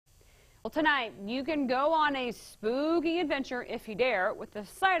Well, tonight you can go on a spooky adventure if you dare with the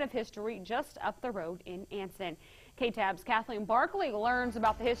site of history just up the road in Anson. KTAB's Kathleen Barkley learns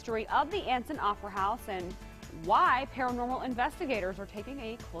about the history of the Anson Opera House and why paranormal investigators are taking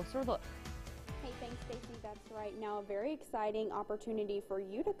a closer look. Hey, thanks, Stacy. That's right. Now, a very exciting opportunity for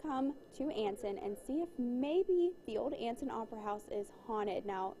you to come to Anson and see if maybe the old Anson Opera House is haunted.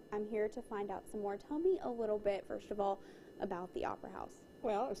 Now, I'm here to find out some more. Tell me a little bit, first of all, about the Opera House.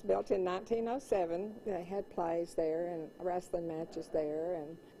 Well, it was built in 1907. They had plays there and wrestling matches there,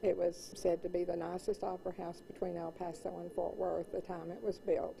 and it was said to be the nicest opera house between El Paso and Fort Worth the time it was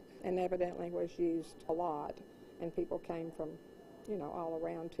built, and evidently was used a lot, and people came from, all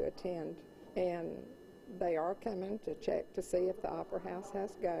around to attend. And they are coming to check to see if the Opera House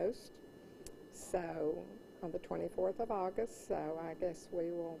has ghosts. So on the 24th of August, so I guess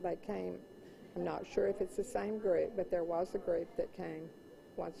they came. I'm not sure if it's the same group, but there was a group that came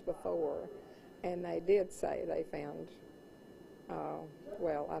once before, and they did say they found,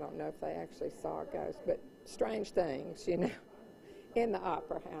 well, I don't know if they actually saw a ghost, but strange things, in the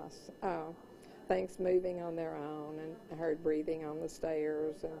Opera House. Things moving on their own, and I heard breathing on the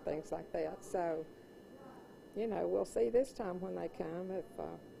stairs and things like that. So, we'll see this time when they come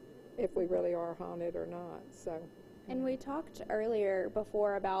if we really are haunted or not. So. And we talked earlier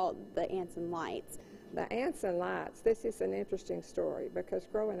before about the Anson lights. The Anson lights, this is an interesting story because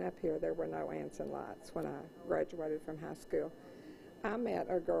growing up here there were no Anson lights when I graduated from high school. I met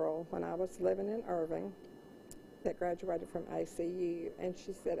a girl when I was living in Irving that graduated from ACU, and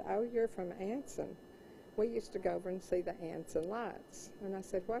she said, "Oh, you're from Anson. We used to go over and see the Anson lights." And I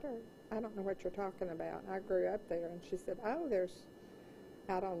said, I don't know what you're talking about. I grew up there. And she said, "Oh, there's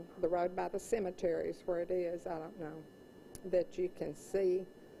out on the road by the cemeteries where it is, I don't know, that you can see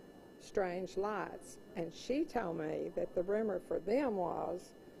strange lights." And she told me that the rumor for them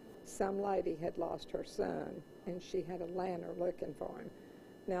was some lady had lost her son, and she had a lantern looking for him.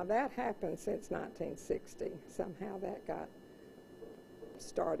 Now, that happened since 1960. Somehow that got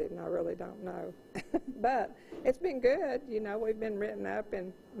started, and I really don't know. But it's been good. We've been written up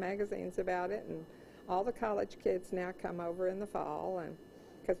in magazines about it, and all the college kids now come over in the fall, and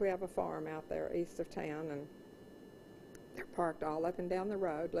because we have a farm out there east of town, and they're parked all up and down the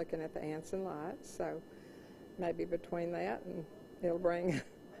road looking at the Anson lights. So maybe between that and it'll bring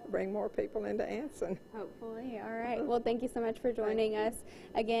more people into Anson. Hopefully. All right. Well, thank you so much for joining us.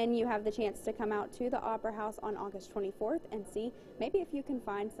 Again, you have the chance to come out to the Opera House on August 24th and see maybe if you can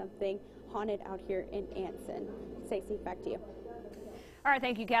find something haunted out here in Anson. Stacey, back to you. All right.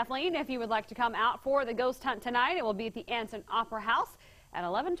 Thank you, Kathleen. If you would like to come out for the ghost hunt tonight, it will be at the Anson Opera House at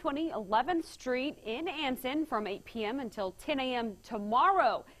 1120 11th Street in Anson from 8 p.m. until 10 a.m.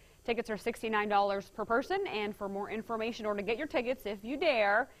 tomorrow. Tickets are $69 per person, and for more information or to get your tickets, if you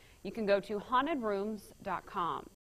dare, you can go to hauntedrooms.com.